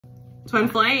Twin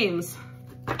Flames,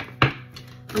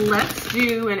 let's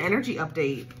do an energy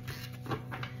update.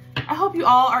 I hope you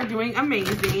all are doing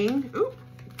amazing. Ooh,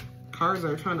 cars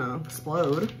are trying to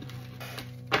explode.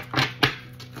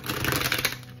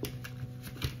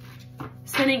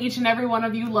 Sending each and every one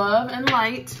of you love and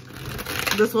light.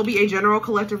 This will be a general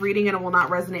collective reading and it will not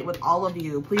resonate with all of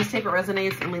you. Please take what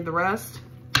resonates and leave the rest.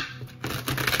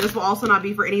 This will also not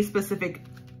be for any specific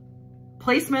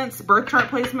placements, birth chart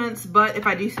placements, but if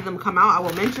I do see them come out, I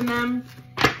will mention them.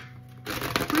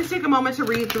 Please take a moment to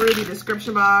read through the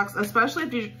description box, especially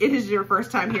if it is your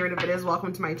first time here, and if it is,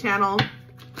 welcome to my channel.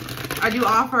 I do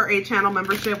offer a channel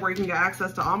membership where you can get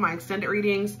access to all my extended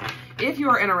readings. If you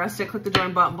are interested, click the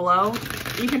join button below.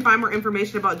 You can find more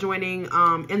information about joining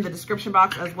in the description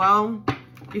box as well.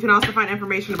 You can also find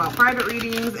information about private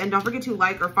readings, and don't forget to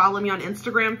like or follow me on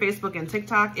Instagram, Facebook, and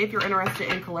TikTok if you're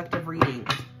interested in collective readings.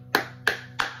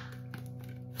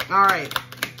 All right.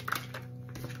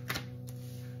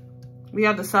 We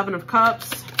have the Seven of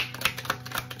Cups.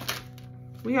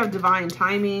 We have divine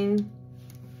timing.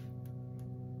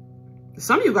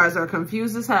 Some of you guys are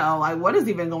confused as hell. Like, what is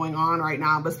even going on right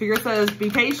now? But Spirit says, be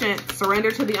patient.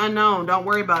 Surrender to the unknown. Don't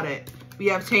worry about it. We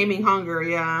have taming hunger.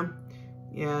 Yeah.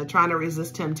 Yeah, trying to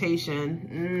resist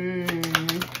temptation.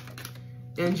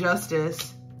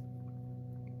 Injustice.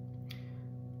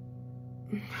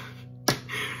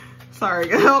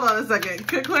 Sorry, hold on a second.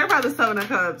 Could clarify the Seven of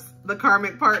Cups. The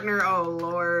karmic partner. Oh,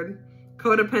 Lord.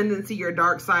 Codependency, your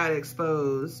dark side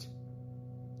exposed.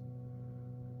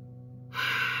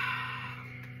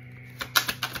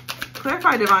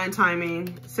 Clarify divine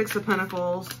timing. Six of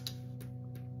Pentacles.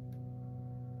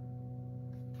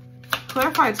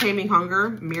 Clarify taming hunger.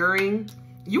 Mirroring.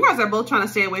 You guys are both trying to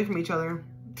stay away from each other.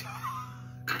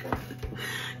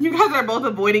 You guys are both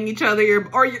avoiding each other.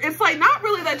 It's like not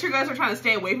really that you guys are trying to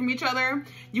stay away from each other.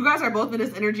 You guys are both in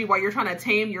this energy while you're trying to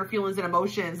tame your feelings and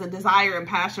emotions and desire and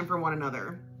passion for one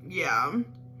another. Yeah.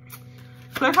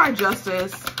 Clarify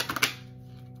justice.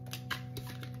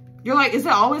 You're like, is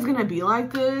it always going to be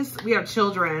like this? We have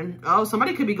children. Oh,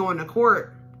 somebody could be going to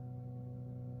court.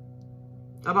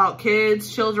 About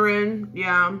kids, children.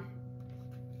 Yeah.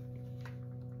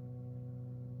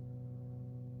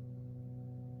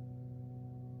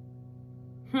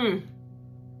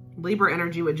 Libra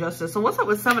energy with justice. So what's up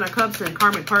with Seven of Cups and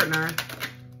karmic partner?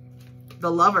 The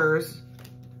Lovers.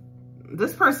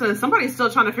 This person, somebody's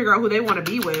still trying to figure out who they want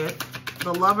to be with.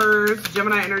 The Lovers,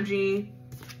 Gemini energy.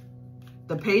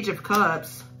 The Page of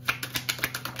Cups.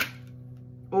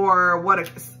 Or what?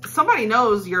 Somebody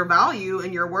knows your value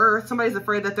and your worth. Somebody's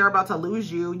afraid that they're about to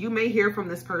lose you. You may hear from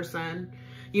this person.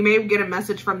 You may get a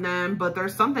message from them, but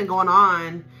there's something going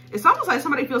on. It's almost like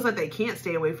somebody feels like they can't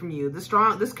stay away from you. This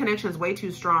connection is way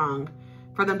too strong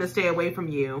for them to stay away from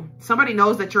you. Somebody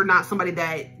knows that you're not somebody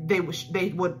that they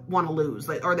would want to lose,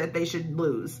 like, or that they should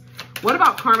lose. What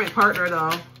about karmic partner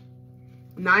though?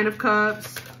 Nine of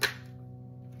Cups,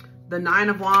 the Nine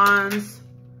of Wands,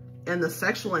 and the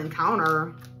sexual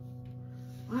encounter.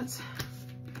 What?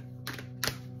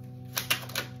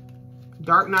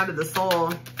 Dark Night of the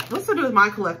Soul. What's to do with my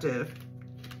collective?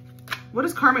 What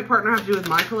does karmic partner have to do with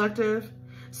my collective?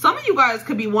 Some of you guys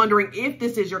could be wondering if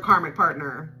this is your karmic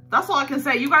partner. That's all I can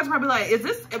say. You guys are probably like,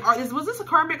 was this a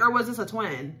karmic or was this a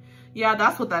twin? Yeah,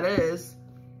 that's what that is.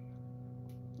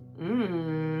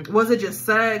 Was it just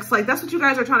sex? Like, that's what you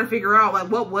guys are trying to figure out. Like,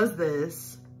 what was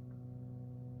this?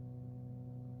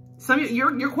 Some of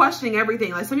you, you're questioning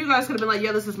everything. Like, some of you guys could have been like,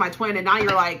 yeah, this is my twin. And now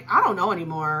you're like, I don't know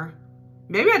anymore.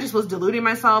 Maybe I just was deluding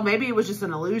myself. Maybe it was just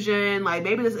an illusion. Like,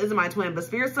 maybe this isn't my twin. But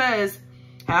Spirit says,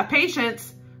 have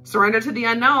patience. Surrender to the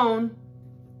unknown.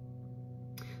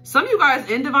 Some of you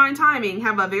guys in divine timing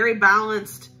have a very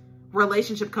balanced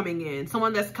relationship coming in.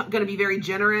 Someone that's going to be very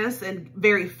generous and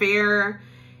very fair.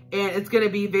 And it's going to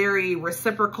be very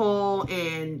reciprocal.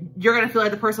 And you're going to feel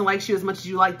like the person likes you as much as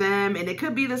you like them. And it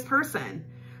could be this person.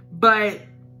 But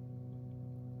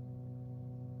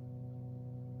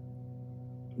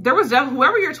there was definitely,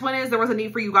 whoever your twin is, there was a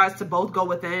need for you guys to both go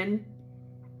within.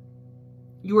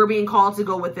 You were being called to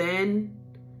go within.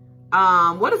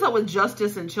 What is up with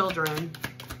justice and children?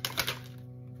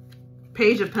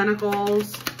 Page of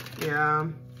Pentacles. Yeah.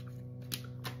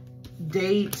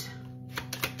 Date.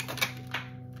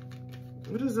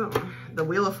 What is that? The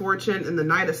Wheel of Fortune and the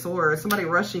Knight of Swords. Somebody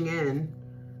rushing in.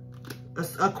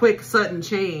 A quick, sudden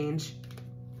change.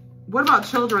 What about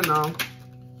children, though?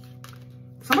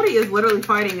 Somebody is literally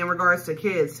fighting in regards to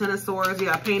kids. Ten of Swords,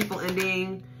 yeah, painful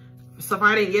ending. So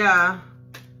fighting, yeah.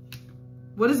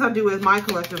 What does that do with my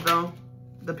collective, though?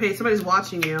 Somebody's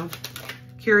watching you.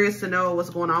 Curious to know what's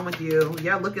going on with you.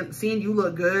 Yeah, seeing you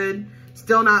look good.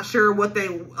 Still not sure what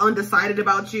they undecided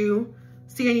about you.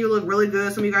 Seeing you look really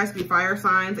good. Some of you guys be fire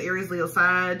signs, Aries, Leo,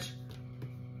 Sag.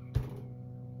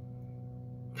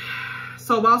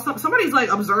 So while somebody's like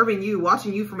observing you,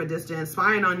 watching you from a distance,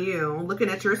 spying on you, looking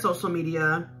at your social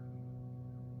media,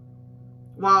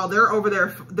 while they're over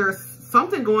there, there's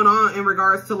something going on in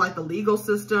regards to like the legal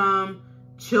system,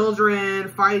 children,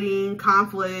 fighting,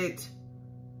 conflict.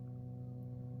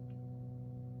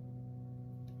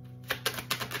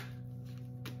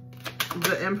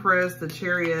 The Empress, the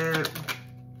Chariot,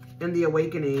 and the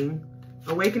Awakening.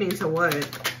 Awakening to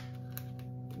what?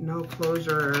 No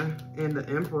closure, and the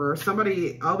Emperor.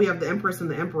 Somebody, oh, we have the Empress and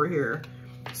the Emperor here.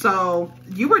 So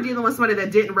you were dealing with somebody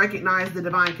that didn't recognize the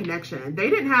divine connection.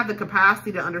 They didn't have the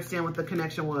capacity to understand what the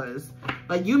connection was.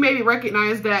 Like, you maybe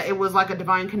recognized that it was like a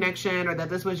divine connection, or that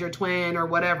this was your twin, or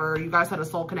whatever. You guys had a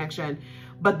soul connection.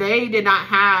 But they did not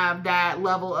have that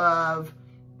level of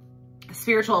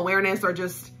spiritual awareness, or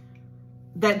just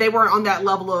that they weren't on that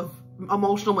level of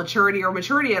emotional maturity or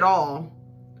maturity at all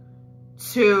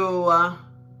to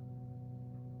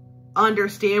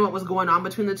understand what was going on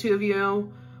between the two of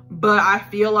you. But I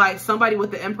feel like somebody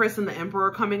with the Empress and the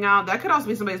Emperor coming out, that could also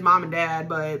be somebody's mom and dad,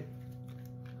 but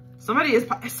somebody is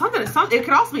something. It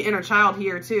could also be inner child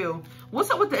here too. What's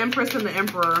up with the Empress and the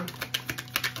Emperor?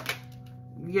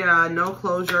 Yeah, no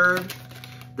closure.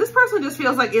 This person just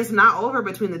feels like it's not over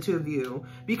between the two of you,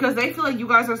 because they feel like you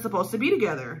guys are supposed to be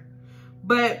together.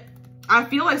 But I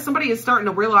feel like somebody is starting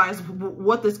to realize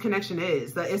what this connection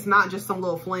is, that it's not just some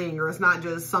little fling, or it's not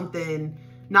just something,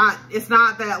 it's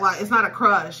not that, like, it's not a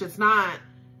crush, it's not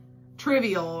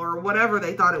trivial or whatever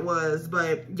they thought it was.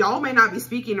 But y'all may not be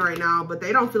speaking right now, but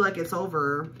they don't feel like it's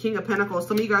over. King of Pentacles.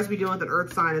 Some of you guys be dealing with an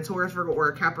earth sign, a Taurus, Virgo, or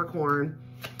a Capricorn.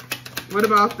 What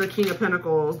about the King of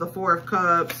Pentacles, the Four of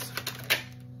Cups,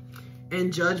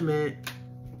 and Judgment?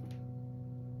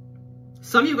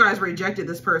 Some of you guys rejected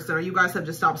this person, or you guys have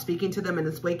just stopped speaking to them, and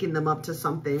it's waking them up to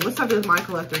something. What's up with my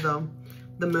collective though?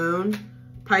 The Moon,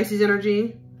 Pisces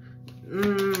energy,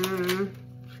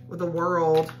 with the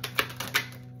World.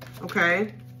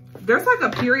 Okay. There's like a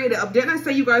period of, didn't I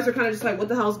say you guys are kind of just like, what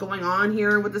the hell's going on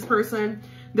here with this person?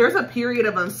 There's a period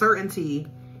of uncertainty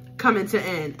coming to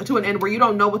an end where you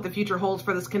don't know what the future holds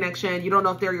for this connection. You don't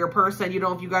know if they're your person. You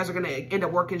don't know if you guys are going to end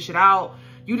up working shit out.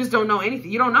 You just don't know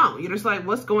anything. You don't know. You're just like,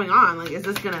 what's going on? Like, is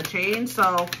this going to change?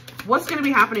 So what's going to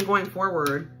be happening going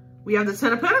forward? We have the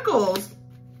Ten of Pentacles.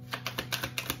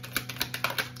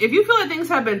 If you feel like things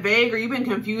have been vague, or you've been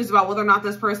confused about whether or not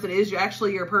this person is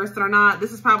actually your person or not,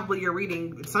 this is probably your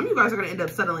reading. Some of you guys are going to end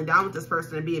up settling down with this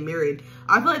person and being married.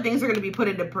 I feel like things are going to be put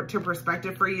into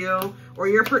perspective for you, or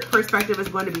your perspective is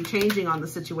going to be changing on the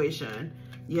situation.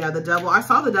 Yeah, the Devil. I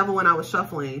saw the Devil when I was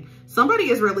shuffling. Somebody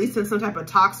is releasing some type of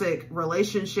toxic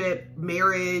relationship,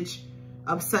 marriage,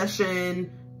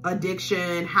 obsession,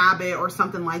 addiction, habit, or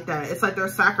something like that. It's like they're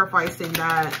sacrificing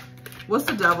that. What's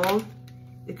the Devil?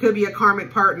 It could be a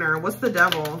karmic partner. What's the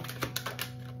Devil?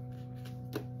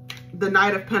 The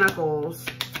Knight of Pentacles.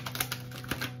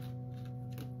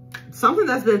 Something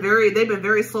that's been they've been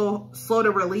very slow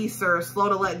to release, or slow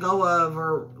to let go of,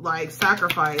 or like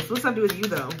sacrifice. What's that to do with you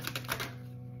though?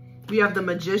 We have the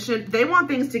Magician. They want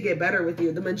things to get better with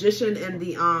you. The Magician and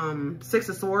the Six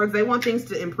of Swords. They want things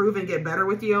to improve and get better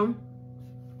with you.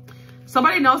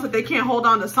 Somebody knows that they can't hold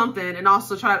on to something and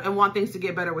also want things to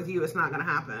get better with you. It's not going to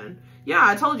happen. Yeah,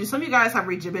 I told you. Some of you guys have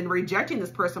been rejecting this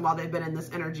person while they've been in this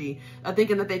energy,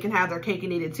 thinking that they can have their cake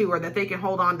and eat it too, or that they can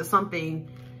hold on to something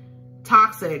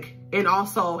toxic and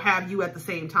also have you at the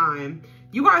same time.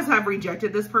 You guys have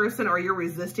rejected this person, or you're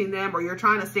resisting them, or you're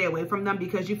trying to stay away from them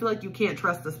because you feel like you can't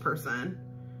trust this person.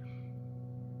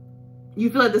 You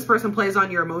feel like this person plays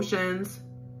on your emotions.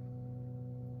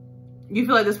 You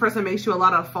feel like this person makes you a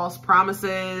lot of false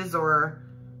promises, or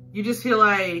you just feel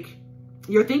like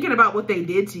you're thinking about what they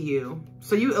did to you.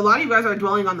 So a lot of you guys are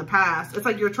dwelling on the past. It's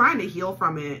like you're trying to heal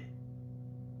from it,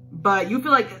 but you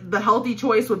feel like the healthy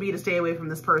choice would be to stay away from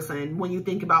this person when you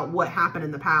think about what happened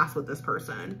in the past with this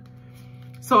person.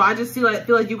 So I just feel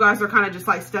like you guys are kind of just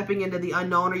like stepping into the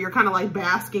unknown, or you're kind of like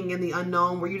basking in the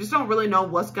unknown, where you just don't really know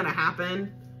what's going to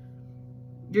happen.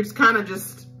 You're just kind of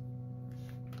just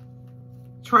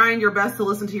trying your best to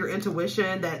listen to your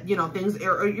intuition, that, you know, things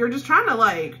are, you're just trying to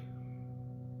like,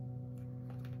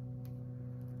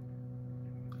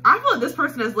 I feel like this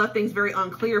person has left things very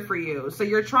unclear for you. So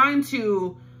you're trying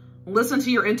to listen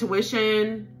to your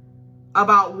intuition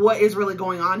about what is really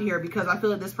going on here, because I feel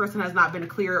like this person has not been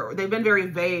clear, or they've been very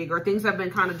vague, or things have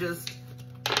been kind of just,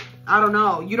 I don't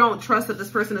know. You don't trust that this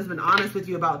person has been honest with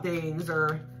you about things,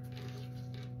 or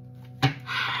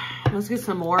let's get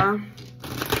some more.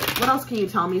 What else can you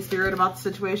tell me, Spirit, about the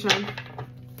situation?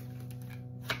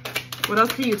 What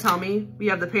else can you tell me? We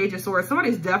have the Page of Swords.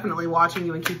 Somebody's definitely watching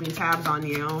you and keeping tabs on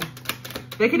you.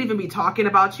 They could even be talking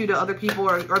about you to other people,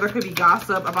 or there could be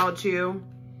gossip about you.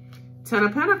 10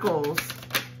 of Pentacles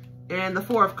and the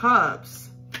 4 of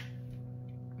Cups.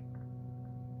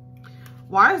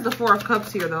 Why is the 4 of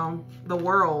Cups here, though? The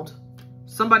World.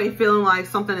 Somebody feeling like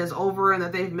something is over and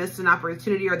that they've missed an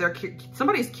opportunity, or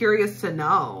somebody's curious to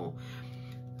know.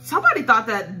 Somebody thought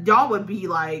that y'all would be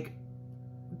like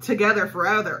together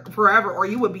forever, or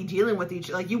you would be dealing with each,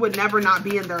 like you would never not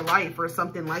be in their life or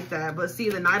something like that. But see,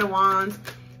 the Knight of Wands,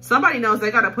 somebody knows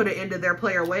they got to put an end to their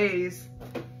player ways.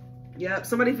 Yep,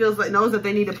 somebody knows that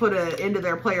they need to put an end to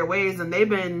their player ways, and they've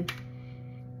been,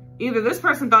 either this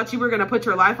person thought you were going to put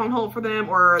your life on hold for them,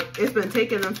 or it's been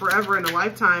taking them forever in a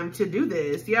lifetime to do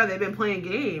this. Yeah, they've been playing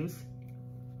games.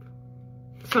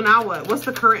 So now what? What's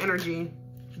the current energy?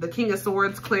 The King of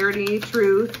Swords, clarity,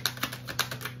 truth.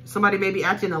 Somebody may be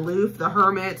acting aloof. The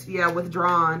Hermit, yeah,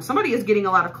 withdrawn. Somebody is getting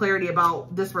a lot of clarity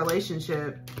about this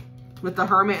relationship with the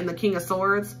Hermit and the King of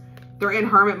Swords. They're in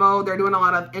hermit mode. They're doing a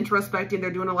lot of introspecting. They're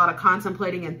doing a lot of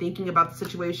contemplating and thinking about the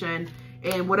situation.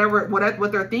 And what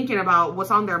they're thinking about,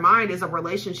 what's on their mind is a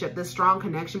relationship, this strong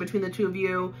connection between the two of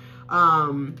you,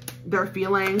 their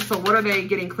feelings. So what are they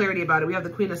getting clarity about? We have the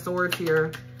Queen of Swords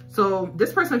here. So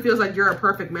this person feels like you're a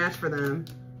perfect match for them.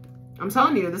 I'm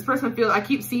telling you, this person feels, I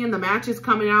keep seeing the matches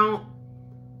coming out.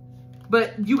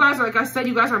 But you guys are, like I said,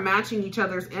 you guys are matching each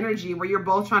other's energy, where you're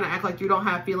both trying to act like you don't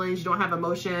have feelings, you don't have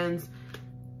emotions.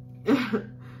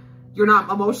 You're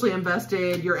not emotionally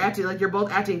invested. You're acting like you're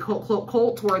both acting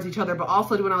cold towards each other, but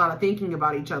also doing a lot of thinking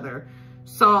about each other.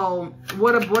 So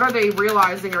what are they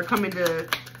realizing or coming to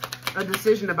a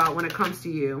decision about when it comes to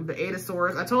you? The 8 of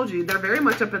Swords. I told you, they're very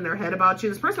much up in their head about you.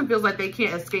 This person feels like they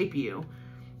can't escape you.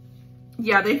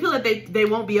 Yeah, they feel like they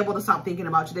won't be able to stop thinking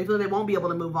about you. They feel like they won't be able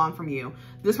to move on from you.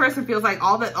 This person feels like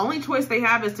the only choice they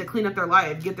have is to clean up their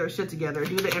life, get their shit together,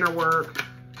 do the inner work,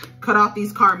 cut off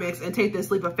these karmics, and take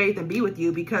this leap of faith and be with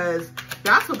you, because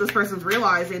that's what this person's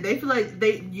realizing. They feel like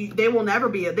they will never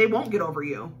be, they won't get over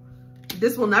you.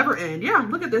 This will never end. Yeah,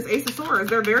 look at this Ace of Swords.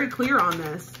 They're very clear on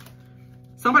this.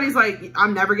 Somebody's like,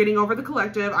 I'm never getting over the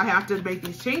collective. I have to make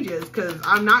these changes because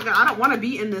I don't want to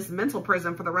be in this mental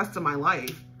prison for the rest of my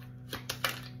life.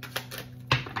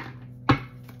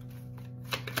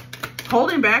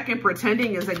 Holding back and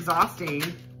pretending is exhausting.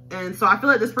 And so I feel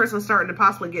like this person's starting to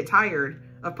possibly get tired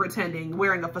of pretending,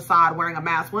 wearing a facade, wearing a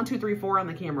mask. 1, 2, 3, 4 on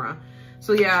the camera.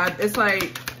 So yeah, it's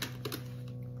like,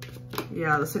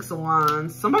 yeah, the 6 of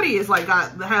Wands. Somebody is like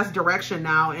has direction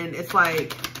now, and it's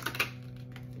like,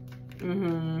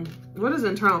 what is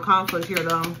internal conflict here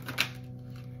though?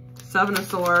 7 of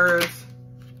Swords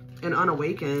and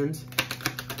Unawakened.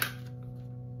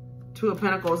 2 of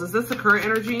Pentacles. Is this the current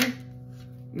energy?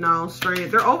 No,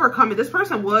 straight. They're overcoming. This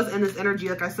person was in this energy,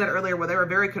 like I said earlier, where they were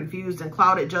very confused and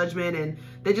clouded judgment, and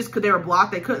they were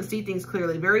blocked. They couldn't see things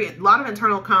clearly. A lot of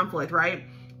internal conflict, right?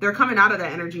 They're coming out of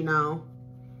that energy now.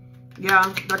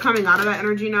 Yeah, they're coming out of that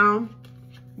energy now.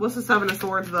 What's the 7 of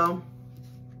Swords though?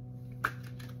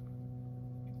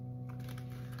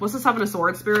 What's the 7 of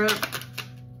Swords, Spirit?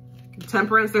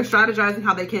 Temperance. They're strategizing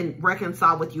how they can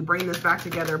reconcile with you, bring this back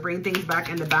together, bring things back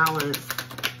into balance.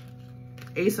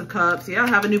 Ace of Cups. Yeah,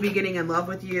 have a new beginning in love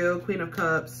with you. Queen of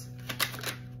Cups.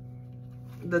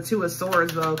 The 2 of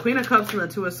Swords, though. Queen of Cups and the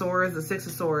 2 of Swords, the 6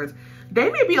 of Swords. They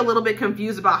may be a little bit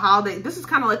confused about how this is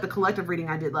kind of like the collective reading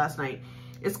I did last night.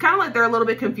 It's kind of like they're a little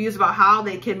bit confused about how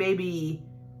they can maybe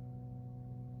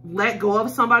let go of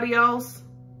somebody else.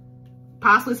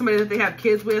 Possibly somebody that they have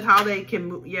kids with, how they can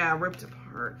move. Yeah, ripped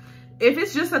apart. If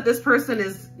it's just that this person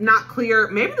is not clear,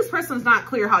 maybe this person's not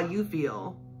clear how you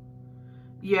feel.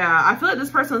 Yeah, I feel like this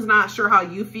person's not sure how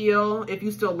you feel, if you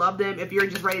still love them, if you're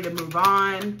just ready to move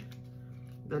on.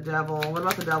 The Devil. What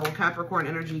about the Devil? Capricorn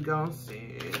energy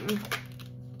ghosting.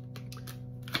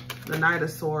 The Knight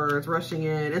of Swords rushing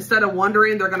in. Instead of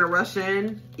wondering, they're going to rush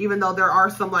in, even though there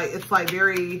are some, like, it's like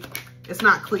very, it's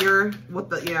not clear what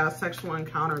the, yeah, sexual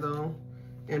encounter though.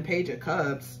 And Page of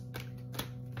Cups.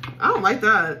 I don't like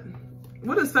that.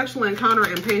 What is sexual encounter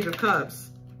and Page of Cups?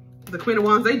 The Queen of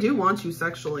Wands, they do want you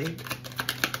sexually.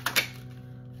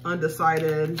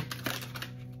 Undecided.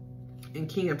 And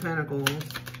King of Pentacles.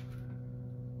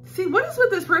 See, what is with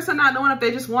this person not knowing if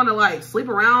they just want to like sleep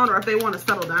around or if they want to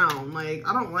settle down? Like,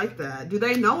 I don't like that. Do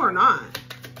they know or not?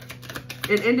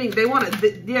 And ending, they want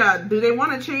to, yeah, do they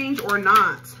want to change or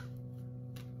not?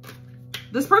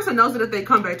 This person knows that if they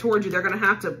come back towards you, they're going to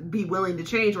have to be willing to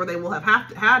change, or they will have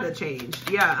had to change.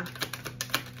 Yeah.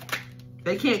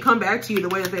 They can't come back to you the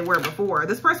way that they were before.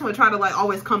 This person would try to like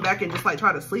always come back and just like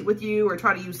try to sleep with you or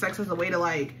try to use sex as a way to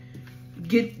like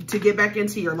get back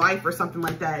into your life or something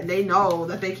like that. And they know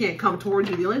that they can't come towards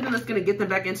you. The only thing that's going to get them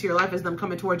back into your life is them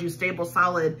coming towards you stable,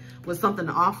 solid, with something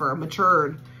to offer,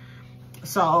 matured.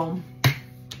 So,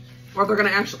 or they're going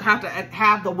to actually have to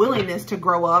have the willingness to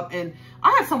grow up. And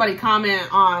I had somebody comment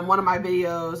on one of my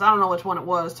videos, I don't know which one it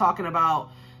was, talking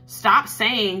about stop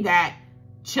saying that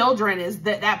children is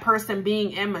that person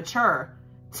being immature.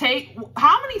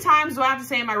 How many times do I have to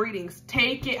say in my readings,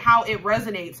 take it how it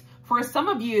resonates? For some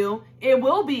of you, it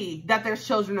will be that there's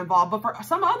children involved, but for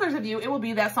some others of you, it will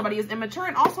be that somebody is immature.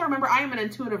 And also remember, I am an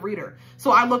intuitive reader.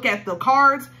 So I look at the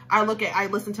cards, I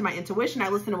listen to my intuition, I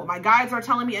listen to what my guides are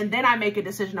telling me, and then I make a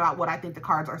decision about what I think the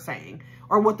cards are saying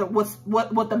or what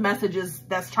the message is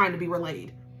that's trying to be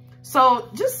relayed. So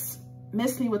just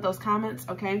miss me with those comments,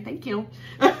 okay? Thank you.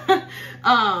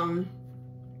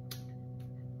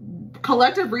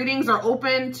 Collective readings are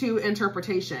open to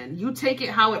interpretation. You take it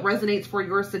how it resonates for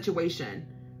your situation.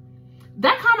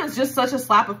 That comment's just such a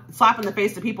slap in the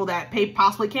face to people that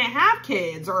possibly can't have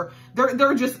kids, or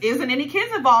there just isn't any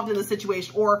kids involved in the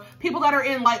situation, or people that are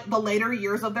in like the later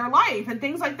years of their life and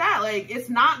things like that. Like, it's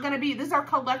not going to be, these are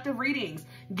collective readings.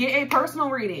 Get a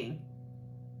personal reading.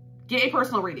 Get a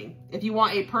personal reading if you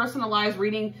want a personalized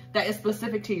reading that is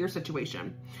specific to your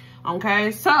situation.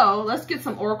 Okay, so let's get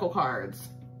some oracle cards.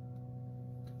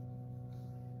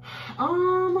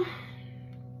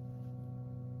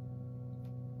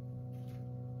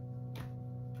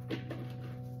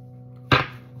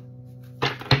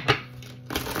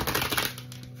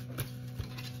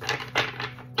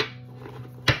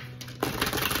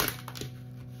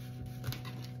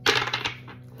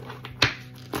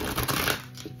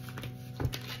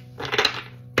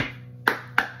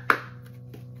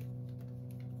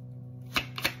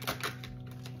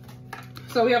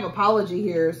 So we have apology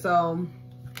here. So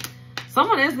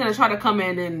someone is going to try to come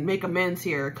in and make amends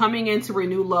here. Coming in to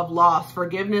renew love lost.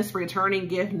 Forgiveness, returning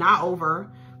gift, not over.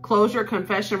 Closure,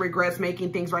 confession, regrets,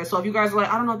 making things right. So if you guys are like,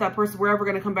 I don't know if that person, we're ever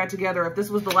going to come back together. If this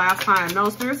was the last time. No,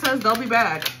 Spirit says they'll be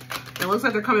back. It looks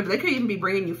like they're coming. They could even be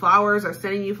bringing you flowers or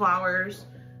sending you flowers.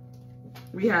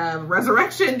 We have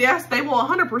resurrection. Yes, they will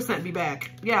 100% be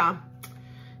back. Yeah.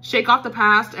 Shake off the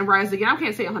past and rise again. I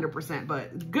can't say 100%,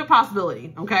 but good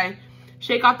possibility. Okay.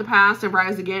 Shake off the past and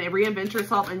rise again and reinvent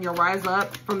yourself, and you'll rise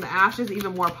up from the ashes,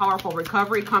 even more powerful.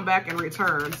 Recovery, come back and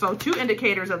return. So 2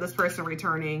 indicators of this person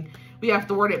returning. We have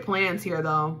thwarted plans here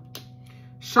though.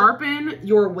 Sharpen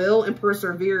your will and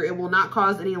persevere. It will not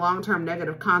cause any long-term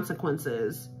negative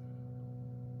consequences.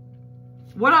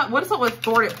 What's up with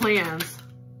thwarted plans?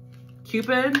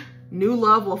 Cupid, new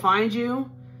love will find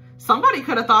you. Somebody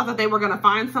could have thought that they were going to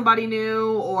find somebody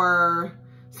new, or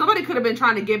somebody could have been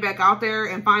trying to get back out there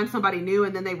and find somebody new,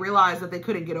 and then they realized that they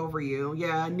couldn't get over you.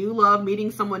 Yeah, new love,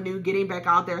 meeting someone new, getting back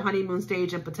out there, honeymoon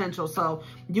stage and potential. So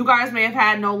you guys may have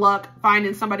had no luck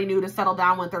finding somebody new to settle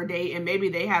down with or date, and maybe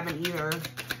they haven't either.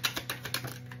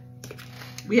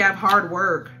 We have hard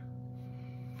work.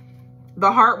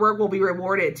 The hard work will be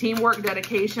rewarded. Teamwork,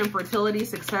 dedication, fertility,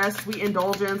 success, sweet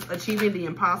indulgence, achieving the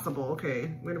impossible. Okay,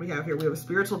 what do we have here? We have a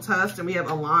spiritual test and we have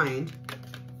aligned.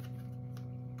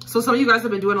 So some of you guys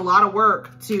have been doing a lot of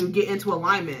work to get into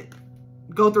alignment.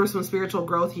 Go through some spiritual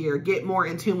growth here. Get more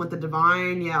in tune with the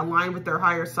divine. Yeah, align with their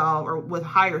higher self, or with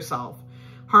higher self.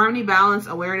 Harmony, balance,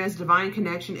 awareness, divine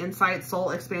connection, insight,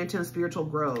 soul expansion, spiritual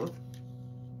growth.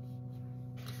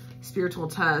 Spiritual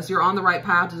test. You're on the right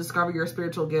path to discover your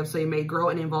spiritual gifts, so you may grow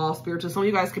and evolve spiritual. Some of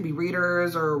you guys could be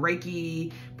readers or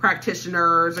Reiki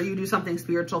practitioners, or you do something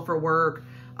spiritual for work,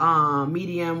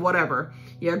 medium, whatever.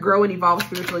 Yeah, grow and evolve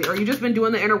spiritually. Or you just been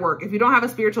doing the inner work. If you don't have a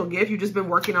spiritual gift, you've just been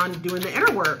working on doing the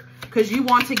inner work because you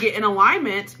want to get in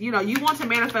alignment. You know, you want to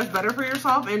manifest better for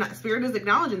yourself, and Spirit is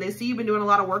acknowledging. They see you've been doing a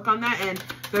lot of work on that, and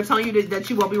they're telling you that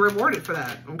you will be rewarded for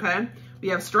that, okay? We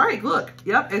have strike. Look,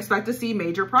 yep, expect to see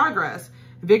major progress.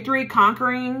 Victory,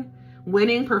 conquering,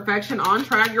 winning, perfection, on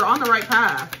track. You're on the right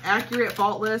path. Accurate,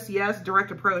 faultless, yes,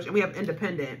 direct approach. And we have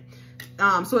independent.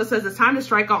 So it says it's time to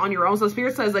strike out on your own. So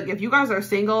Spirit says, like, if you guys are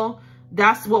single,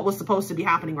 that's what was supposed to be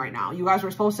happening right now. You guys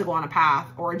were supposed to go on a path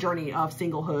or a journey of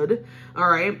singlehood. All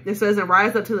right. It says, and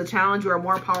rise up to the challenge. You are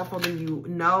more powerful than you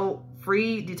know,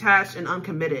 free, detached, and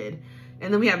uncommitted.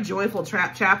 And then we have joyful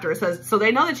chapter. It says, so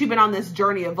they know that you've been on this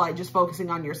journey of like just focusing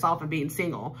on yourself and being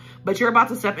single, but you're about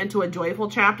to step into a joyful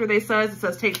chapter. It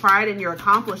says, take pride in your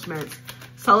accomplishments,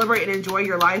 celebrate and enjoy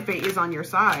your life. Fate is on your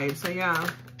side. So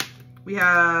yeah, we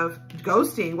have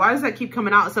ghosting. Why does that keep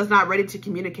coming out? It says not ready to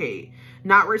communicate.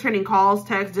 not returning calls,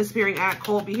 texts, disappearing, act,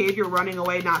 cold behavior, running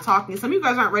away, not talking. Some of you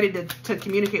guys aren't ready to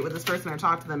communicate with this person or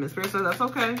talk to them. And Spirit says that's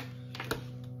okay.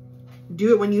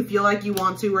 Do it when you feel like you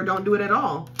want to, or don't do it at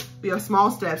all. We have small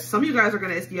steps. Some of you guys are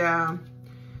going to, yeah,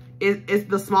 it's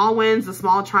the small wins, the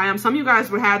small triumphs. Some of you guys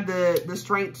would have the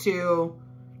strength to,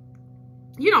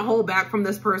 you know, hold back from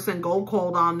this person, go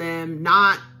cold on them,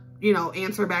 not, you know,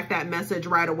 answer back that message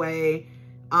right away.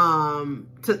 Some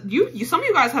of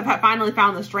you guys have finally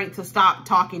found the strength to stop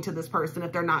talking to this person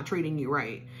if they're not treating you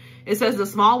right. It says the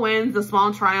small wins, the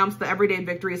small triumphs, the everyday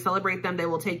victories, celebrate them. They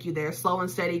will take you there. Slow and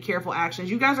steady, careful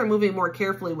actions. You guys are moving more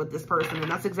carefully with this person,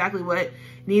 and that's exactly what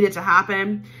needed to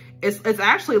happen. It's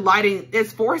actually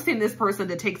it's forcing this person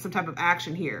to take some type of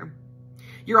action here.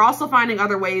 You're also finding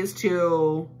other ways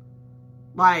to,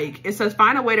 like, it says,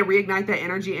 find a way to reignite that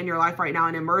energy in your life right now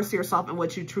and immerse yourself in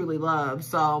what you truly love.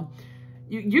 So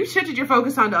you shifted your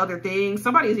focus onto other things.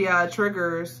 Somebody's, yeah,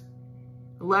 triggers,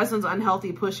 lessons,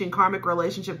 unhealthy, pushing, karmic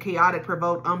relationship, chaotic,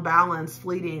 provoked, unbalanced,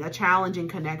 fleeting, a challenging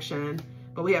connection.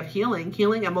 But we have healing,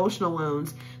 emotional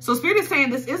wounds. So Spirit is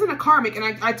saying this isn't a karmic, and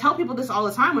I tell people this all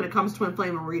the time when it comes to twin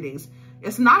flame readings.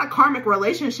 It's not a karmic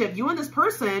relationship. You and this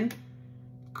person,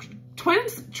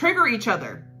 twins trigger each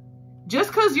other.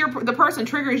 Just because the person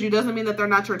triggers you doesn't mean that they're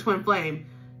not your twin flame.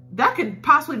 That could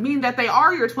possibly mean that they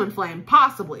are your twin flame,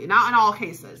 possibly, not in all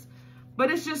cases. But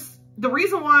it's just, the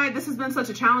reason why this has been such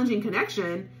a challenging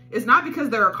connection is not because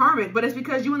they're a karmic, but it's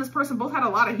because you and this person both had a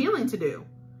lot of healing to do.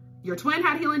 Your twin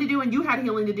had healing to do, and you had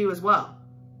healing to do as well.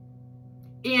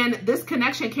 And this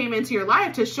connection came into your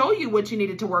life to show you what you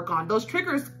needed to work on. Those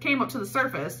triggers came up to the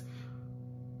surface.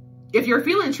 If you're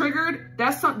feeling triggered,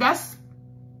 that's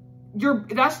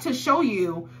to show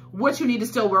you what you need to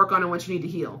still work on and what you need to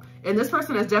heal. And this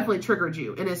person has definitely triggered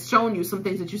you and has shown you some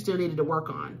things that you still needed to work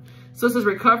on. So this is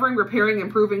recovering, repairing,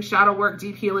 improving, shadow work,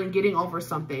 deep healing, getting over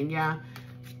something. Yeah.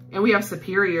 And we have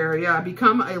superior. Yeah.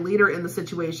 Become a leader in the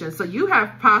situation. So you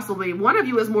have possibly, one of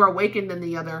you is more awakened than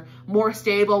the other, more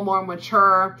stable, more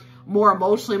mature, more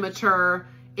emotionally mature.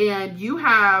 And you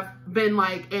have been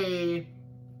like a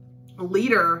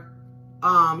leader.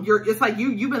 It's like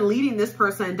you've been leading this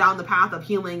person down the path of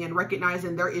healing and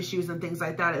recognizing their issues and things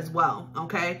like that as well.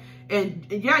 Okay. And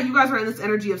yeah, you guys are in this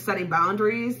energy of setting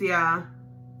boundaries. Yeah.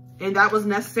 And that was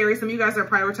necessary. Some of you guys are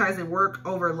prioritizing work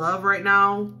over love right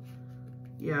now.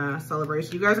 Yeah.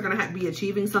 Celebration. You guys are going to be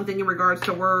achieving something in regards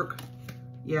to work.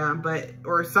 Yeah.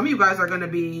 Or some of you guys are going to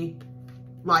be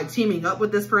like teaming up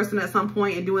with this person at some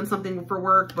point and doing something for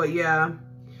work. But yeah,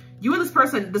 you and this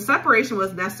person, the separation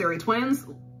was necessary. Twins,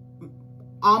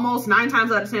 almost 9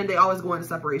 times out of 10, they always go into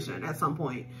separation at some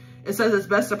point. It says it's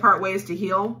best to part ways to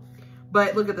heal.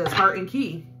 But look at this, heart and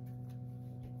key.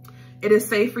 It is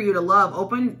safe for you to love.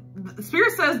 Open.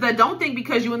 Spirit says that don't think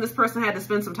because you and this person had to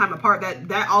spend some time apart,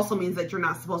 that also means that you're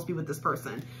not supposed to be with this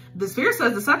person. The Spirit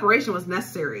says the separation was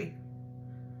necessary.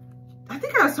 I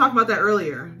think I was talking about that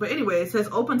earlier. But anyway, it says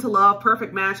open to love,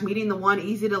 perfect match, meeting the one,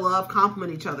 easy to love,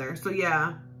 complement each other. So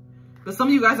yeah. But some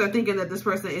of you guys are thinking that this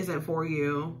person isn't for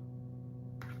you.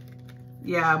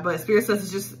 Yeah, but Spirit says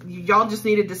it's just, y'all just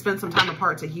needed to spend some time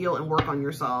apart to heal and work on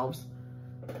yourselves.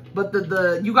 But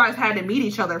you guys had to meet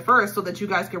each other first so that you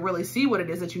guys could really see what it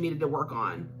is that you needed to work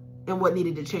on and what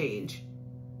needed to change.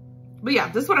 But yeah,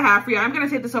 this is what I have for you. I'm going to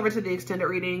take this over to the extended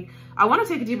reading. I want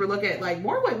to take a deeper look at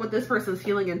more like what this person's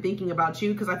feeling and thinking about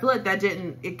you, because I feel like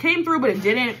it came through, but it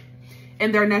didn't.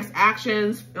 And their next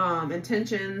actions,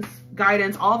 intentions,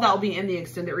 guidance, all of that will be in the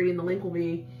extended reading. The link will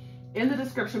be in the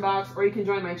description box, or you can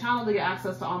join my channel to get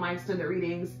access to all my extended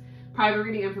readings. Private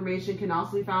reading information can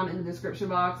also be found in the description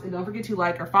box. And don't forget to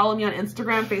like or follow me on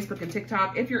Instagram, Facebook, and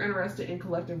TikTok if you're interested in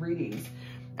collective readings.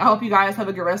 I hope you guys have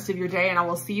a good rest of your day, and I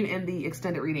will see you in the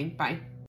extended reading. Bye.